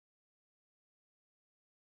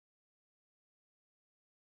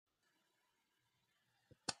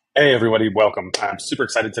Hey everybody, welcome. I'm super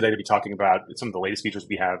excited today to be talking about some of the latest features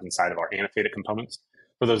we have inside of our annotated components.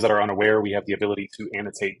 For those that are unaware, we have the ability to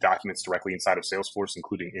annotate documents directly inside of Salesforce,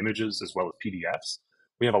 including images as well as PDFs.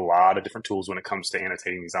 We have a lot of different tools when it comes to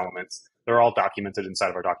annotating these elements. They're all documented inside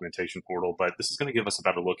of our documentation portal, but this is going to give us a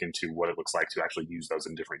better look into what it looks like to actually use those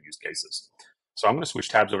in different use cases. So I'm going to switch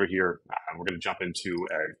tabs over here. We're going to jump into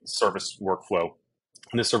a service workflow.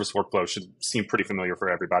 And this service workflow should seem pretty familiar for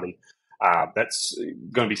everybody. That's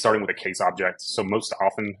going to be starting with a case object. So most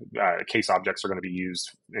often, case objects are going to be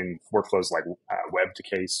used in workflows like web to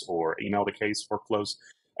case or email to case workflows.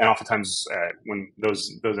 And oftentimes, when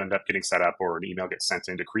those end up getting set up or an email gets sent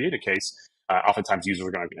in to create a case, oftentimes users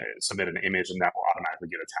are going to submit an image, and that will automatically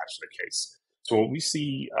get attached to the case. So what we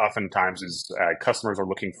see oftentimes is customers are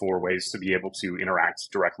looking for ways to be able to interact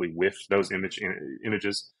directly with those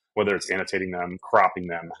images, whether it's annotating them, cropping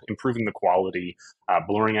them, improving the quality,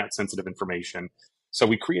 blurring out sensitive information. So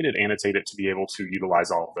we created AnnotateIt to be able to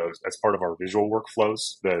utilize all of those as part of our visual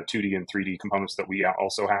workflows. The 2D and 3D components that we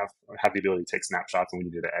also have the ability to take snapshots when we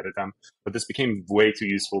needed to edit them. But this became way too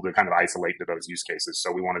useful to kind of isolate to those use cases.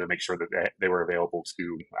 So we wanted to make sure that they were available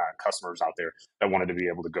to customers out there that wanted to be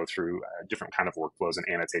able to go through different kind of workflows and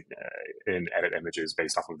annotate and edit images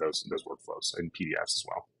based off of those workflows and PDFs as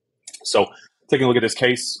well. So taking a look at this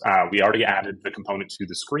case, we already added the component to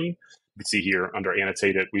the screen. You can see here under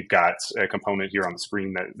AnnotateIt, we've got a component here on the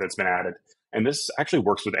screen that's been added. And this actually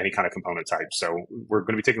works with any kind of component type. So we're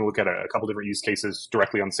going to be taking a look at a couple different use cases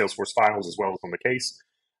directly on Salesforce files as well as on the case.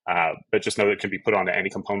 But just know that it can be put onto any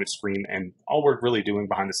component screen. And all we're really doing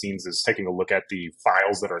behind the scenes is taking a look at the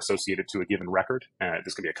files that are associated to a given record.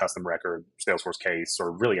 This could be a custom record, Salesforce case,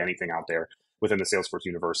 or really anything out there within the Salesforce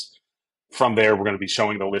universe. From there, we're going to be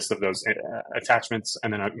showing the list of those attachments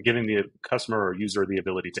and then giving the customer or user the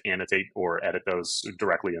ability to annotate or edit those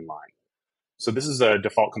directly in line. So this is a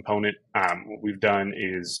default component. What we've done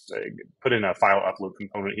is put in a file upload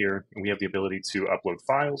component here, and we have the ability to upload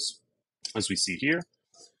files, as we see here.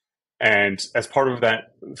 And as part of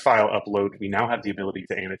that file upload, we now have the ability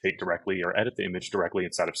to annotate directly or edit the image directly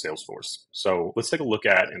inside of Salesforce. So let's take a look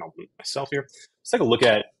at, and I'll move myself here. Let's take a look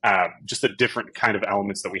at just the different kind of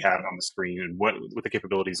elements that we have on the screen and what the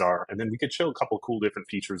capabilities are. And then we could show a couple of cool different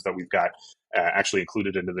features that we've got actually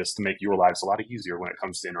included into this to make your lives a lot easier when it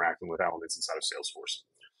comes to interacting with elements inside of Salesforce.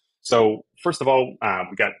 So first of all,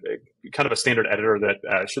 we got kind of a standard editor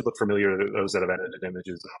that should look familiar to those that have edited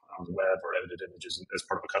images on the web or edited images as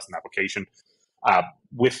part of a custom application.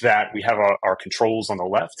 With that, we have our controls on the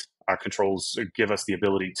left. Our controls give us the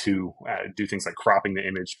ability to do things like cropping the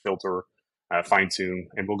image, filter, fine tune,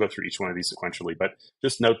 and we'll go through each one of these sequentially. But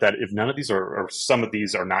just note that if none of these or some of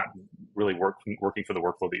these are not really working for the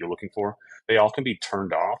workflow that you're looking for, they all can be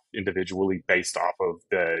turned off individually based off of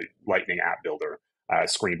the Lightning App Builder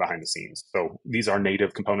screen behind the scenes. So these are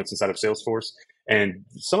native components inside of Salesforce. And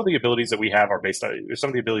some of the abilities that we have are based on, some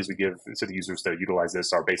of the abilities we give to the users to utilize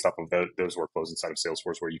this are based off of those workflows inside of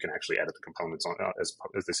Salesforce where you can actually edit the components on, as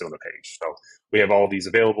they sit on the page. So we have all of these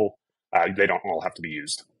available. They don't all have to be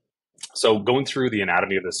used. So going through the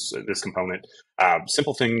anatomy of this component,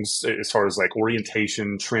 simple things as far as like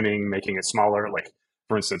orientation, trimming, making it smaller, like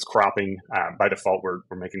for instance, cropping. By default,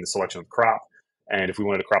 we're making the selection of crop. And if we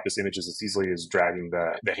wanted to crop this image as easily as dragging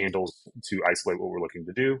the handles to isolate what we're looking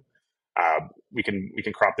to do, we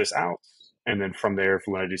can crop this out. And then from there, if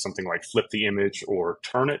we want to do something like flip the image or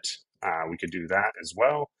turn it, we could do that as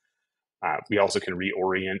well. We also can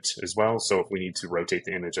reorient as well. So if we need to rotate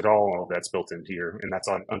the image at all that's built in here, and that's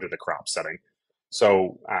under the crop setting.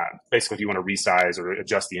 So basically, if you want to resize or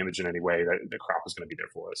adjust the image in any way, the crop is going to be there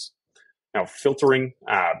for us. Now, filtering,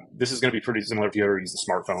 this is going to be pretty similar if you ever use a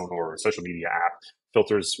smartphone or a social media app.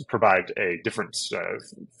 Filters provide a different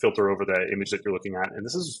filter over the image that you're looking at. And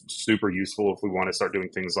this is super useful if we want to start doing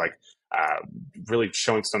things like really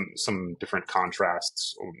showing some different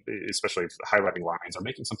contrasts, especially highlighting lines or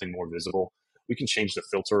making something more visible. We can change the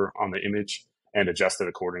filter on the image and adjust it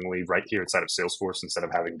accordingly right here inside of Salesforce instead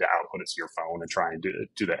of having to output it to your phone and try and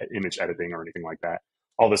do the image editing or anything like that.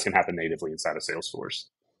 All this can happen natively inside of Salesforce.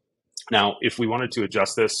 Now, if we wanted to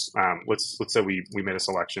adjust this, let's say we made a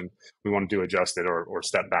selection, we wanted to adjust it or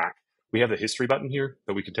step back. We have the history button here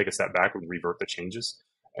that we can take a step back and revert the changes.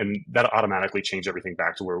 And that'll automatically change everything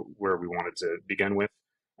back to where we wanted to begin with.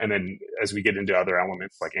 And then as we get into other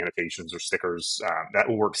elements like annotations or stickers, that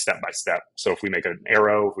will work step by step. So if we make an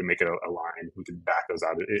arrow, if we make a line, we can back those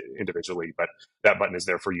out individually. But that button is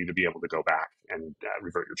there for you to be able to go back and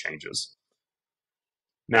revert your changes.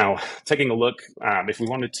 Now, taking a look, if we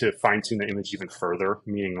wanted to fine tune the image even further,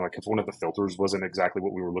 meaning like if one of the filters wasn't exactly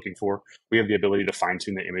what we were looking for, we have the ability to fine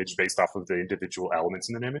tune the image based off of the individual elements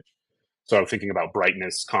in an image. So thinking about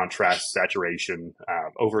brightness, contrast, saturation,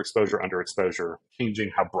 overexposure, underexposure,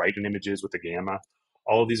 changing how bright an image is with the gamma.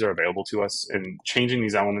 All of these are available to us, and changing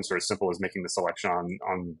these elements are as simple as making the selection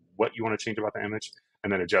on what you want to change about the image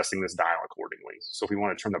and then adjusting this dial accordingly. So if we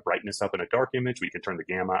want to turn the brightness up in a dark image, we can turn the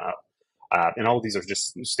gamma up. And all of these are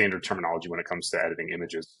just standard terminology when it comes to editing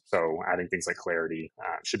images. So adding things like clarity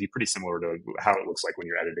should be pretty similar to how it looks like when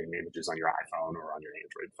you're editing images on your iPhone or on your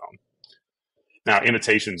Android phone. Now,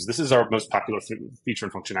 annotations. This is our most popular feature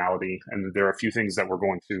and functionality, and there are a few things that we're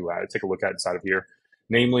going to take a look at inside of here.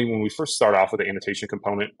 Namely, when we first start off with the annotation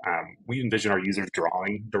component, we envision our users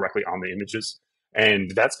drawing directly on the images,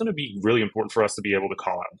 and that's going to be really important for us to be able to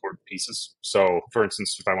call out important pieces. So, for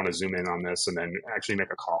instance, if I want to zoom in on this and then actually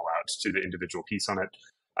make a call out to the individual piece on it,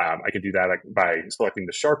 I can do that by selecting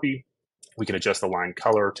the Sharpie. We can adjust the line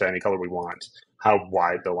color to any color we want, how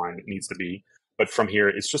wide the line needs to be. But from here,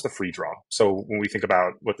 it's just a free draw. So when we think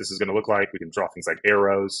about what this is going to look like, we can draw things like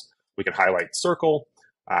arrows. We can highlight circle.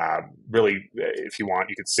 Really, if you want,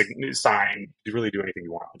 you could sign, you really do anything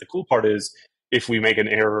you want. But the cool part is if we make an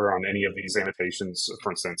error on any of these annotations,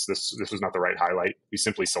 for instance, this was not the right highlight, we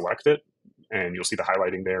simply select it and you'll see the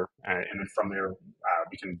highlighting there. And then from there,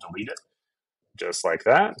 we can delete it just like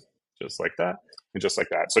that, just like that, and just like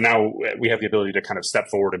that. So now we have the ability to kind of step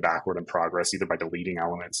forward and backward in progress, either by deleting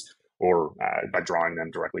elements or by drawing them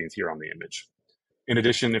directly into here on the image. In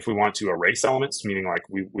addition, if we want to erase elements, meaning like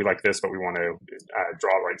we like this, but we want to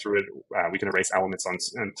draw right through it, we can erase elements on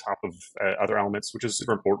top of other elements, which is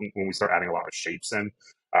super important when we start adding a lot of shapes in.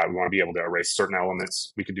 We want to be able to erase certain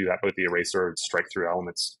elements. We can do that with the eraser, strike through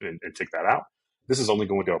elements and take that out. This is only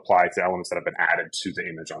going to apply to elements that have been added to the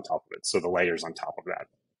image on top of it, so the layers on top of that.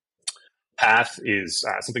 Path is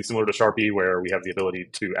something similar to Sharpie, where we have the ability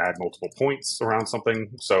to add multiple points around something.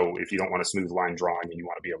 So if you don't want a smooth line drawing and you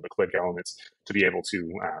want to be able to click elements to be able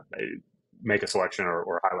to make a selection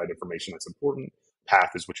or highlight information that's important, path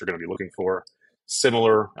is what you're going to be looking for.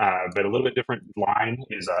 Similar, but a little bit different line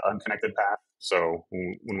is unconnected path. So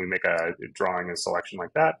when we make a drawing, a selection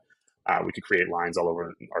like that, we could create lines all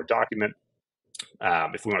over our document.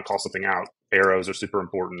 If we want to call something out, arrows are super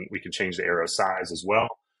important. We can change the arrow size as well.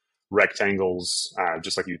 Rectangles,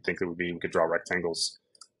 just like you'd think it would be, we could draw rectangles,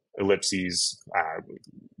 ellipses,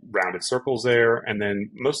 rounded circles there. And then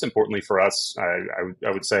most importantly for us, I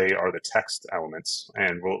would say are the text elements.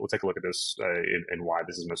 And we'll take a look at this and why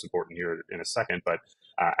this is most important here in a second. But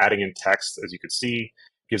adding in text, as you can see,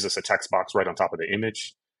 gives us a text box right on top of the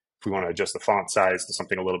image. If we want to adjust the font size to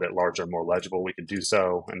something a little bit larger and more legible, we can do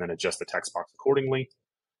so, and then adjust the text box accordingly.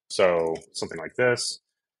 So something like this.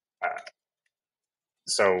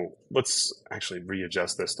 So let's actually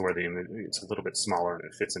readjust this to where the image it's a little bit smaller and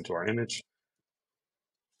it fits into our image.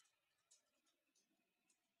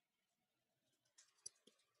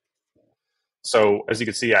 So as you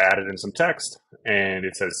can see, I added in some text, and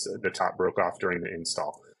it says the top broke off during the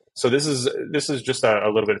install. So this is just a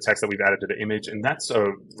little bit of text that we've added to the image, and that's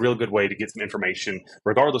a real good way to get some information,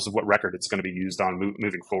 regardless of what record it's going to be used on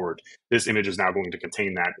moving forward. This image is now going to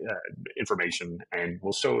contain that information, and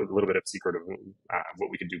we'll show a little bit of secret of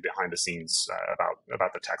what we can do behind the scenes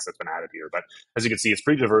about the text that's been added here. But as you can see, it's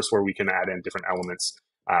pretty diverse, where we can add in different elements,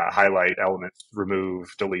 highlight elements, remove,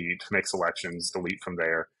 delete, make selections, delete from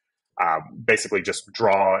there. Basically just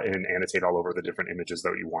draw and annotate all over the different images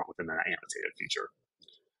that you want within that annotated feature.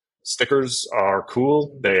 Stickers are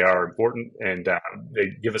cool, they are important, and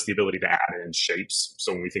they give us the ability to add in shapes.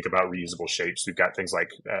 So when we think about reusable shapes, we've got things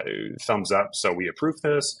like thumbs up, so we approve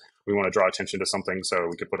this. We want to draw attention to something, so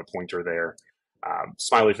we could put a pointer there.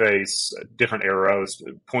 Smiley face, different arrows,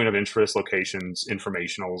 point of interest, locations,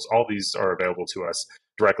 informationals, all these are available to us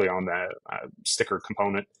directly on the sticker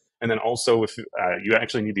component. And then also, if you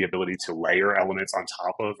actually need the ability to layer elements on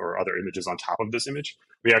top of, or other images on top of this image,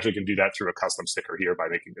 we actually can do that through a custom sticker here by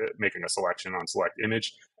making a selection on select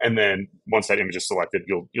image. And then once that image is selected,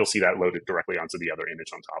 you'll see that loaded directly onto the other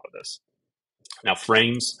image on top of this. Now,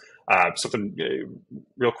 frames, something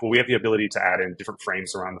real cool. We have the ability to add in different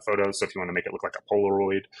frames around the photo. So if you want to make it look like a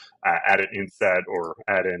Polaroid, add an inset or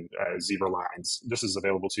add in zebra lines, this is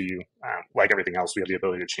available to you. Like everything else, we have the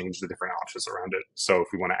ability to change the different options around it. So if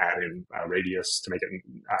we want to add in radius to make it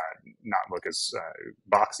not look as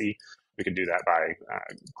boxy, we can do that by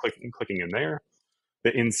clicking in there.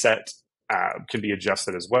 The inset can be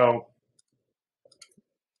adjusted as well.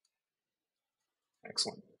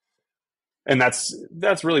 Excellent. And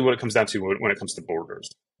that's really what it comes down to when it comes to borders.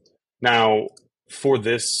 Now, for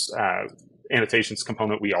this annotations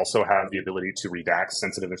component, we also have the ability to redact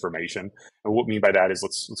sensitive information. And what we mean by that is,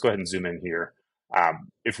 let's go ahead and zoom in here.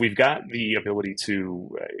 If we've got the ability to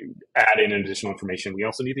add in additional information, we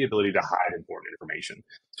also need the ability to hide important information.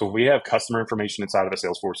 So if we have customer information inside of a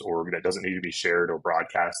Salesforce org that doesn't need to be shared or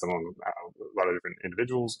broadcast among a lot of different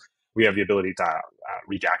individuals, we have the ability to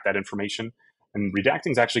redact that information. And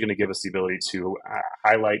redacting is actually going to give us the ability to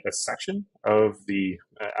highlight a section of the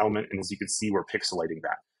element, and as you can see, we're pixelating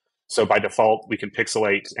that. So by default, we can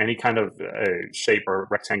pixelate any kind of shape or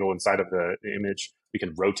rectangle inside of the image. We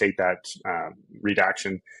can rotate that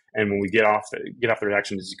redaction. And when we get off the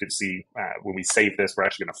redaction, as you can see, when we save this, we're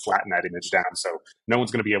actually going to flatten that image down. So no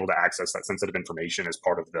one's going to be able to access that sensitive information as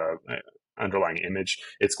part of the underlying image.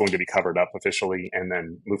 It's going to be covered up officially. And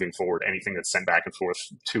then moving forward, anything that's sent back and forth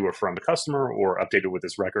to or from the customer or updated with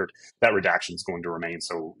this record, that redaction is going to remain.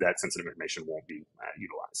 So that sensitive information won't be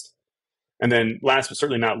utilized. And then last but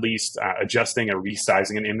certainly not least, adjusting or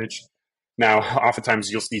resizing an image. Now, oftentimes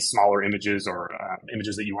you'll see smaller images or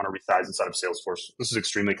images that you want to resize inside of Salesforce. This is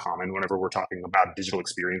extremely common whenever we're talking about digital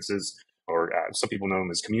experiences, or some people know them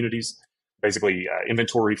as communities. Basically,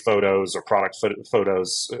 inventory photos or product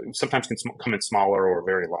photos sometimes can come in smaller or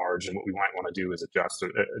very large. And what we might want to do is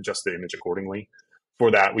adjust the image accordingly. For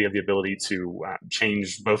that, we have the ability to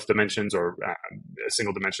change both dimensions or a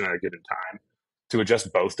single dimension at a given time. To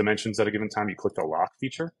adjust both dimensions at a given time, you click the lock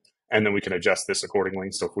feature, and then we can adjust this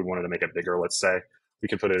accordingly. So if we wanted to make it bigger, let's say, we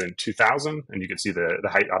can put it in 2000, and you can see the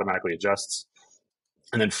height automatically adjusts.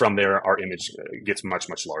 And then from there, our image gets much,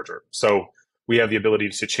 much larger. So we have the ability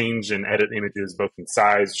to change and edit images both in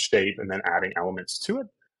size, shape, and then adding elements to it.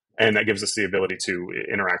 And that gives us the ability to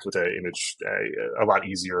interact with the image a lot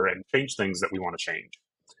easier and change things that we want to change.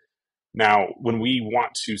 Now, when we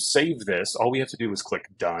want to save this, all we have to do is click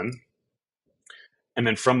Done. And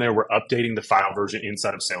then from there, we're updating the file version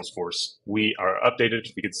inside of Salesforce. We are updated.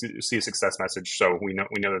 We can see a success message, so we know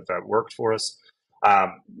that worked for us.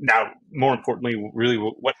 Now, more importantly, really,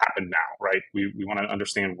 what happened now, right? We want to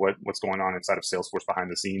understand what's going on inside of Salesforce behind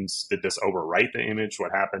the scenes. Did this overwrite the image?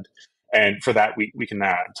 What happened? And for that, we can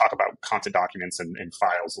talk about content documents and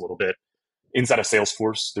files a little bit. Inside of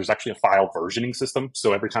Salesforce, there's actually a file versioning system.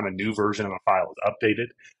 So every time a new version of a file is updated,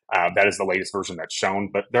 that is the latest version that's shown.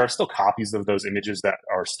 But there are still copies of those images that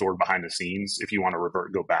are stored behind the scenes if you want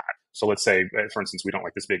to go back. So let's say, for instance, we don't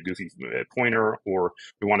like this big goofy pointer, or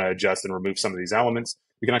we want to adjust and remove some of these elements.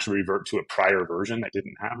 We can actually revert to a prior version that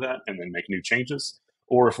didn't have that and then make new changes.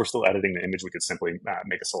 Or if we're still editing the image, we could simply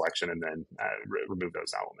make a selection and then remove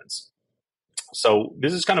those elements. So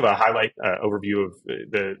this is kind of a highlight overview of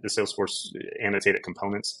the Salesforce AnnotateIt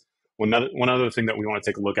components. One other thing that we want to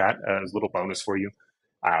take a look at as a little bonus for you.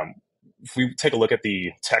 If we take a look at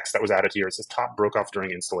the text that was added here, it says top broke off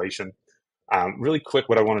during installation. Really quick,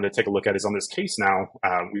 what I wanted to take a look at is on this case now,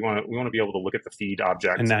 we want to be able to look at the feed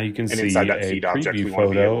object. And now you can see inside that a feed object, preview we want to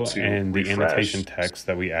be photo able to and the refresh. annotation text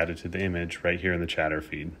that we added to the image right here in the chatter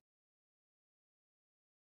feed.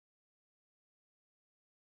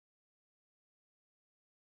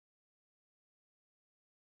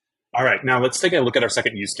 All right, now let's take a look at our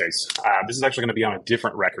second use case. This is actually going to be on a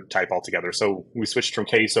different record type altogether. So we switched from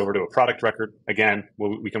case over to a product record. Again,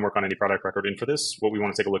 we can work on any product record. And for this, what we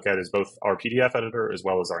want to take a look at is both our PDF editor as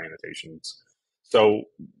well as our annotations. So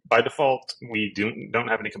by default, we don't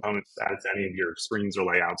have any components added to any of your screens or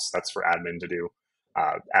layouts. That's for admin to do.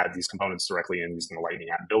 Add these components directly in using the Lightning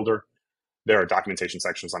App Builder. There are documentation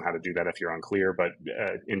sections on how to do that if you're unclear, but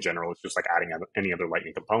in general, it's just like adding any other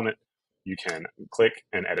Lightning component. You can click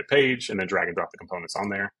and edit page and then drag and drop the components on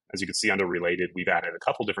there. As you can see under related, we've added a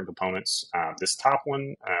couple different components. This top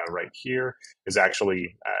one right here is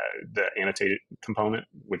actually the AnnotateIt component,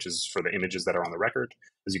 which is for the images that are on the record.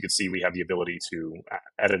 As you can see, we have the ability to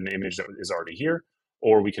edit an image that is already here,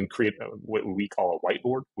 or we can create what we call a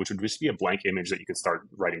whiteboard, which would just be a blank image that you could start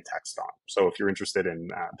writing text on. So if you're interested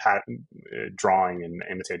in drawing and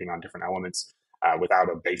annotating on different elements, without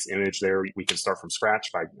a base image there, we can start from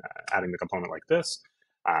scratch by adding the component like this.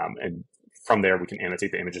 And from there, we can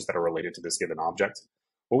annotate the images that are related to this given object.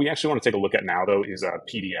 What we actually want to take a look at now, though, is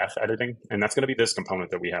PDF editing. And that's going to be this component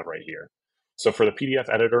that we have right here. So for the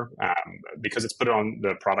PDF editor, because it's put on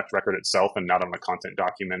the product record itself and not on a content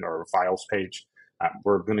document or a files page,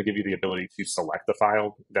 we're going to give you the ability to select the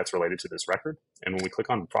file that's related to this record. And when we click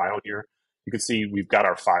on File here, you can see we've got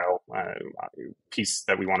our file piece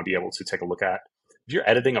that we want to be able to take a look at. If you're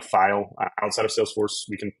editing a file outside of Salesforce,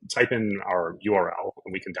 we can type in our URL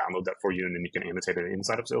and we can download that for you, and then you can annotate it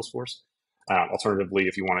inside of Salesforce. Alternatively,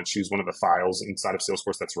 if you want to choose one of the files inside of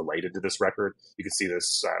Salesforce that's related to this record, you can see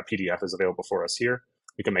this PDF is available for us here.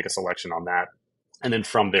 We can make a selection on that. And then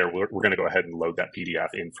from there, we're going to go ahead and load that PDF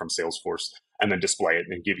in from Salesforce and then display it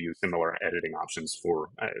and give you similar editing options for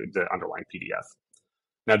the underlying PDF.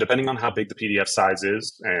 Now, depending on how big the PDF size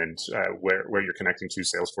is and where you're connecting to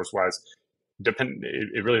Salesforce-wise,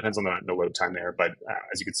 it really depends on the load time there. But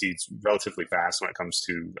as you can see, it's relatively fast when it comes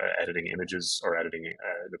to editing images or editing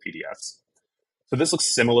the PDFs. So this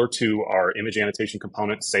looks similar to our image annotation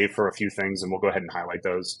component, save for a few things, and we'll go ahead and highlight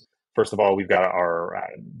those. First of all, we've got our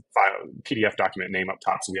file, PDF document name up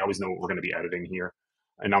top, so we always know what we're going to be editing here.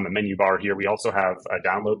 And on the menu bar here, we also have a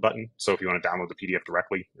download button. So if you want to download the PDF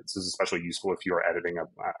directly, this is especially useful if you are editing a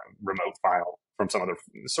remote file from some other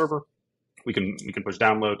server. We can push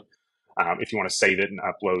download. If you want to save it and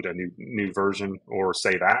upload a new version or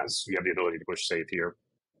save as, we have the ability to push save here.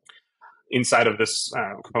 Inside of this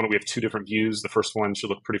component, we have two different views. The first one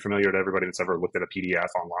should look pretty familiar to everybody that's ever looked at a PDF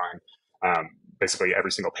online. Basically,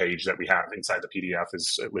 every single page that we have inside the PDF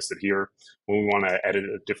is listed here. When we want to edit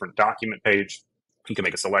a different document page, you can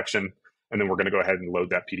make a selection, and then we're going to go ahead and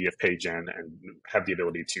load that PDF page in and have the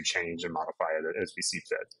ability to change and modify it as we see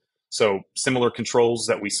fit. So similar controls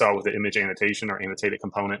that we saw with the image annotation or AnnotateIt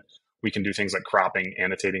component, we can do things like cropping,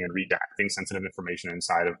 annotating, and redacting sensitive information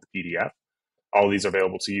inside of the PDF. All of these are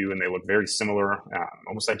available to you, and they look very similar,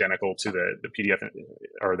 almost identical to the PDF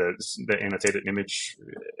or the AnnotateIt image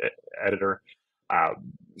editor.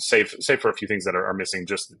 Save for a few things that are missing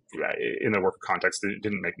just in the work context. It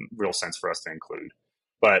didn't make real sense for us to include.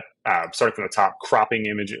 But starting from the top, cropping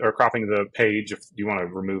the page. If you want to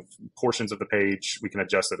remove portions of the page, we can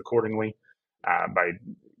adjust it accordingly by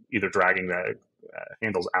either dragging the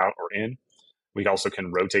handles out or in. We also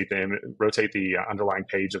can rotate the underlying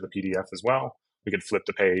page of the PDF as well. We can flip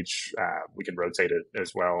the page. We can rotate it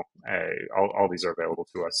as well. All these are available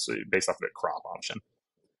to us based off of the crop option.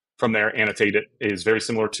 From there, AnnotateIt is very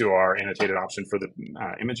similar to our AnnotateIt option for the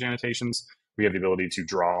image annotations. We have the ability to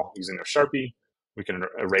draw using a Sharpie. We can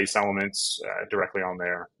erase elements directly on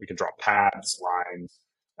there. We can draw paths, lines,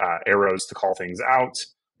 arrows to call things out.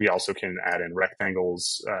 We also can add in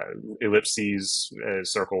rectangles, ellipses,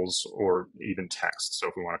 circles, or even text. So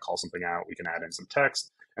if we want to call something out, we can add in some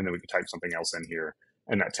text, and then we can type something else in here,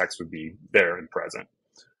 and that text would be there and present.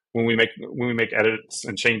 When we make edits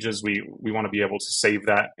and changes, we want to be able to save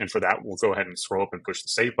that, and for that, we'll go ahead and scroll up and push the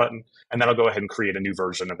save button, and that'll go ahead and create a new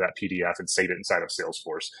version of that PDF and save it inside of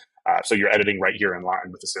Salesforce. So you're editing right here in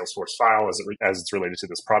line with the Salesforce file as it's related to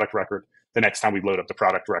this product record. The next time we load up the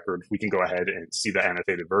product record, we can go ahead and see the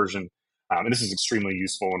annotated version. And this is extremely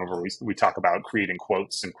useful whenever we talk about creating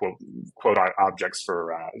quotes and quote objects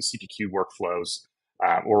for CPQ workflows.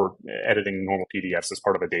 Or editing normal PDFs as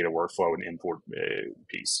part of a data workflow and import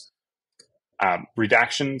piece.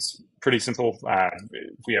 Redactions, pretty simple.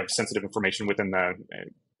 If we have sensitive information within the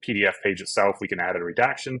PDF page itself, we can add a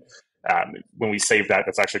redaction. When we save that,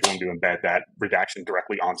 that's actually going to embed that redaction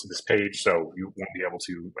directly onto this page, so you won't be able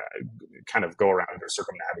to kind of go around or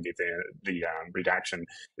circumnavigate the redaction.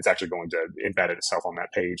 It's actually going to embed itself on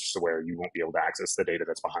that page, so where you won't be able to access the data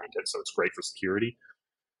that's behind it, so it's great for security.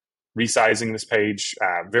 Resizing this page,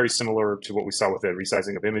 very similar to what we saw with the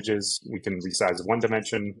resizing of images. We can resize one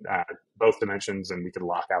dimension, both dimensions, and we can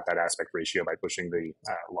lock out that aspect ratio by pushing the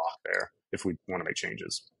lock there if we want to make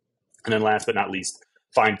changes. And then last but not least,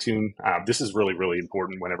 Finetune. This is really, really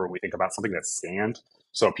important whenever we think about something that's scanned.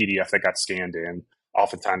 So a PDF that got scanned in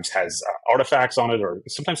oftentimes has artifacts on it, or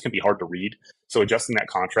sometimes can be hard to read. So adjusting that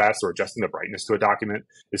contrast or adjusting the brightness to a document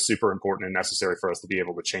is super important and necessary for us to be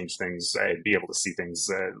able to change things and be able to see things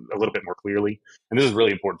a little bit more clearly. And this is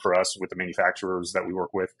really important for us with the manufacturers that we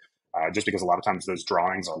work with, just because a lot of times those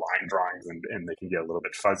drawings are line drawings and they can get a little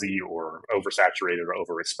bit fuzzy or oversaturated or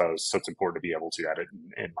overexposed. So it's important to be able to edit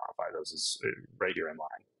and modify those right here in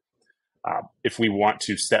line. If we want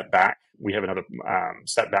to step back, we have another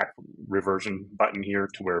step back reversion button here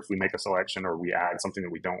to where if we make a selection or we add something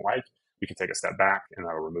that we don't like, we can take a step back and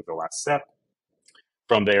that'll remove the last step.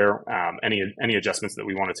 From there, any adjustments that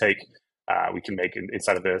we want to take, we can make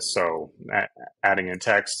inside of this. So adding in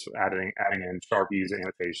text, adding in Sharpies,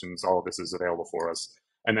 annotations, all of this is available for us.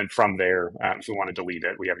 And then from there, if we want to delete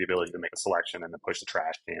it, we have the ability to make a selection and then push the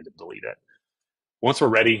trash can to delete it. Once we're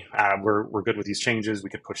ready, we're good with these changes.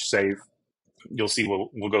 We can push save. You'll see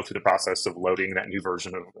we'll go through the process of loading that new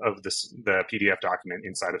version of the PDF document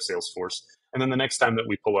inside of Salesforce. And then the next time that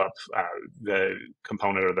we pull up the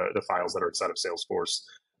component or the files that are inside of Salesforce,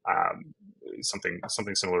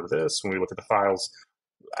 something similar to this, when we look at the files,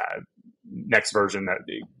 next version that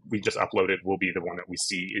we just uploaded will be the one that we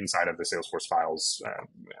see inside of the Salesforce files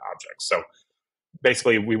object. So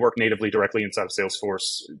basically, we work natively directly inside of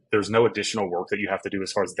Salesforce. There's no additional work that you have to do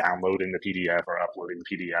as far as downloading the PDF or uploading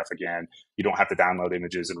the PDF again. You don't have to download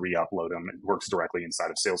images and re-upload them. It works directly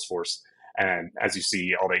inside of Salesforce. And as you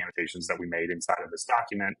see, all the annotations that we made inside of this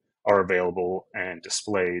document are available and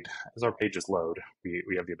displayed as our pages load.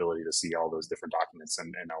 We have the ability to see all those different documents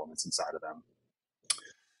and elements inside of them.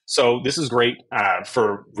 So this is great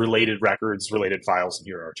for related records, related files. And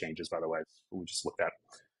here are our changes, by the way, we just looked at.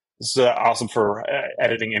 This is awesome for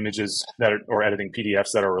editing images or editing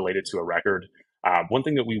PDFs that are related to a record. One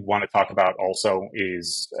thing that we want to talk about also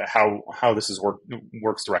is how this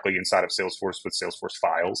works directly inside of Salesforce with Salesforce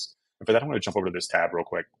files. And for that, I'm going to jump over to this tab real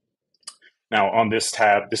quick. Now, on this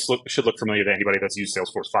tab, this should look familiar to anybody that's used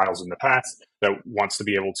Salesforce files in the past that wants to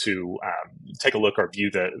be able to take a look or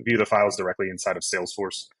view the files directly inside of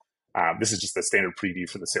Salesforce. This is just the standard preview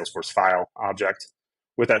for the Salesforce file object.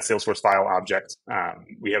 With that Salesforce file object,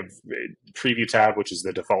 we have a preview tab, which is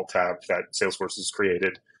the default tab that Salesforce has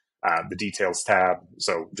created, the details tab,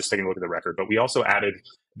 so just taking a look at the record. But we also added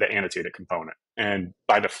the AnnotateIt component. And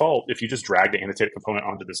by default, if you just drag the AnnotateIt component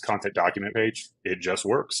onto this content document page, it just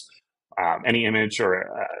works. Any image or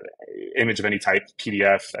image of any type,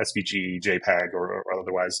 PDF, SVG, JPEG, or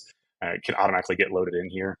otherwise, can automatically get loaded in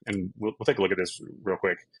here. And we'll take a look at this real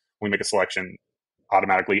quick. We make a selection,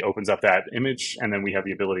 automatically opens up that image, and then we have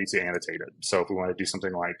the ability to annotate it. So if we want to do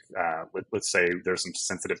something like, let's say there's some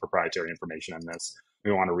sensitive proprietary information in this,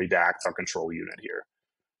 we want to redact our control unit here.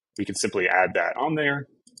 We can simply add that on there,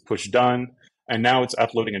 push done, and now it's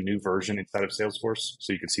uploading a new version inside of Salesforce.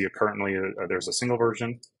 So you can see currently there's a single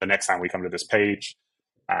version. The next time we come to this page,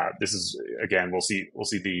 this is, again, we'll see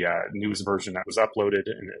the newest version that was uploaded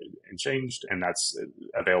and changed, and that's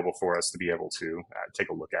available for us to be able to take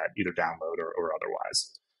a look at, either download or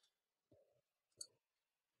otherwise.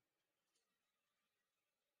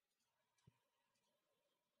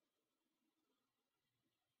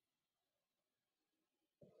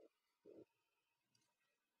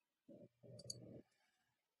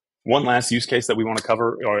 One last use case that we want to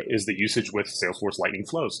cover is the usage with Salesforce Lightning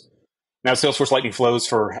Flows. Now, Salesforce Lightning Flows,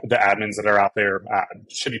 for the admins that are out there,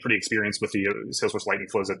 should be pretty experienced with the Salesforce Lightning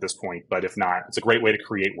Flows at this point. But if not, it's a great way to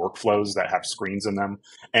create workflows that have screens in them.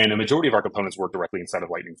 And a majority of our components work directly inside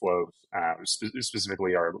of Lightning Flows,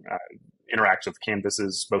 specifically our interactive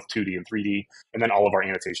canvases, both 2D and 3D, and then all of our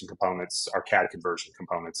annotation components, our CAD conversion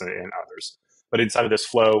components, and others. But inside of this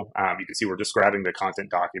flow, you can see we're just grabbing the content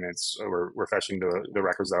documents. We're fetching the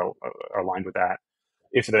records that are aligned with that.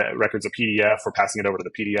 If the record's a PDF, we're passing it over to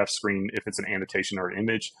the PDF screen. If it's an annotation or an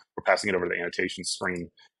image, we're passing it over to the annotation screen.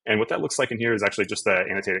 And what that looks like in here is actually just the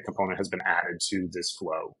AnnotateIt component has been added to this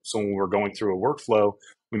flow. So when we're going through a workflow,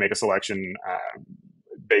 we make a selection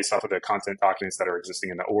based off of the content documents that are existing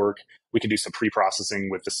in the org. We can do some pre-processing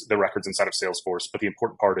with the records inside of Salesforce, but the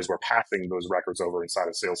important part is we're passing those records over inside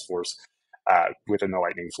of Salesforce within the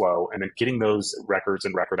Lightning flow, and then getting those records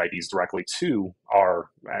and record IDs directly to our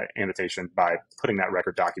annotation by putting that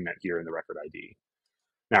record document here in the record ID.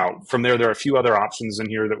 Now, from there are a few other options in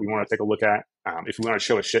here that we want to take a look at. If we want to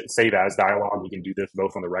show a save as dialog, we can do this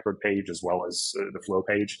both on the record page as well as the flow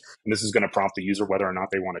page. And this is going to prompt the user whether or not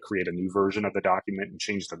they want to create a new version of the document and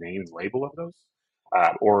change the name and label of those.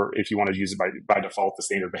 Or if you want to use it by default, the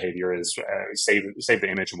standard behavior is save the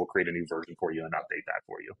image and we'll create a new version for you and update that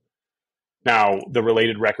for you. Now, the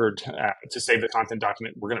related record, to save the content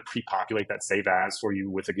document, we're going to pre-populate that save as for you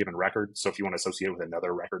with a given record. So if you want to associate it with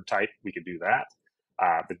another record type, we could do that.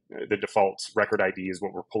 The default record ID is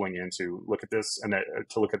what we're pulling in to look at this and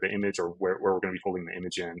to look at the image or where we're going to be pulling the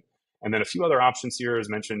image in. And then a few other options here, as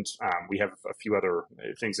mentioned, we have a few other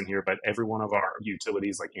things in here, but every one of our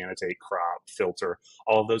utilities like annotate, crop, filter,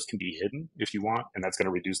 all of those can be hidden if you want, and that's going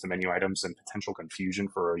to reduce the menu items and potential confusion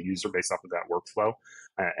for a user based off of that workflow.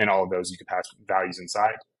 And all of those, you can pass values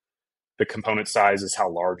inside. The component size is how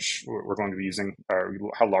large we're going to be using, or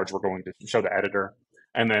how large we're going to show the editor.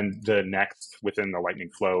 And then the next within the Lightning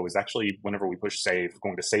flow is actually, whenever we push save, we're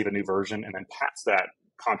going to save a new version and then pass that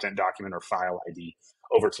content document or file ID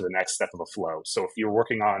over to the next step of a flow. So if you're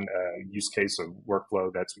working on a use case of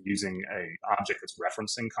workflow that's using an object that's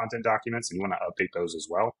referencing content documents and you want to update those as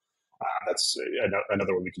well, that's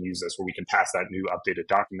another way we can use this, where we can pass that new updated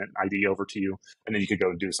document ID over to you, and then you could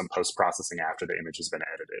go do some post-processing after the image has been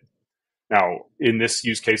edited. Now, in this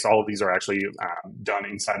use case, all of these are actually done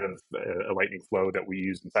inside of a Lightning flow that we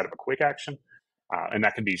use inside of a quick action. And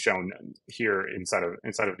that can be shown here inside of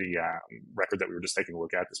the record that we were just taking a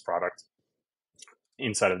look at, this product.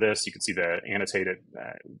 Inside of this, you can see the AnnotateIt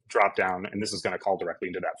drop down, and this is going to call directly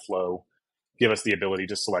into that flow, give us the ability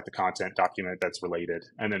to select the content document that's related.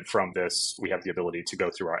 And then from this, we have the ability to go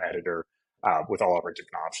through our editor with all of our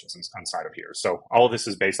different options inside of here. So all of this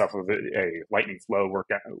is based off of a Lightning Flow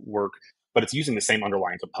work, but it's using the same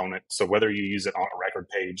underlying component. So whether you use it on a record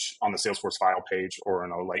page, on the Salesforce file page, or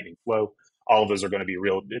in a Lightning Flow, all of those are going to be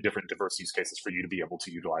real different diverse use cases for you to be able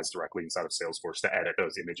to utilize directly inside of Salesforce to edit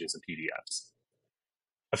those images and PDFs.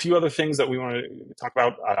 A few other things that we want to talk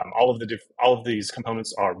about. All of these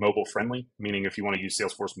components are mobile friendly, meaning if you want to use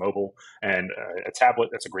Salesforce Mobile and a tablet,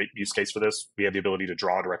 that's a great use case for this. We have the ability to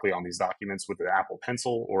draw directly on these documents with an Apple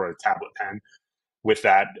Pencil or a tablet pen. With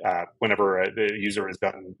that, whenever the user is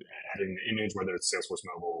done adding an image, whether it's Salesforce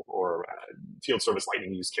Mobile or field service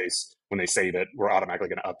Lightning use case, when they save it, we're automatically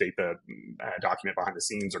going to update the document behind the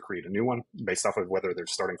scenes or create a new one based off of whether they're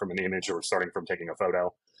starting from an image or starting from taking a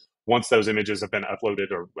photo. Once those images have been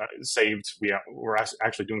uploaded or saved, we're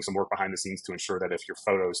actually doing some work behind the scenes to ensure that if your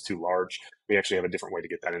photo is too large, we actually have a different way to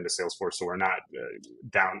get that into Salesforce, so we're not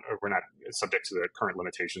we're not subject to the current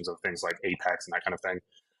limitations of things like Apex and that kind of thing.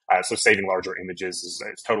 So saving larger images is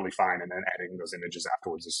totally fine, and then adding those images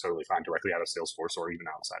afterwards is totally fine directly out of Salesforce or even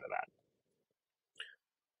outside of that.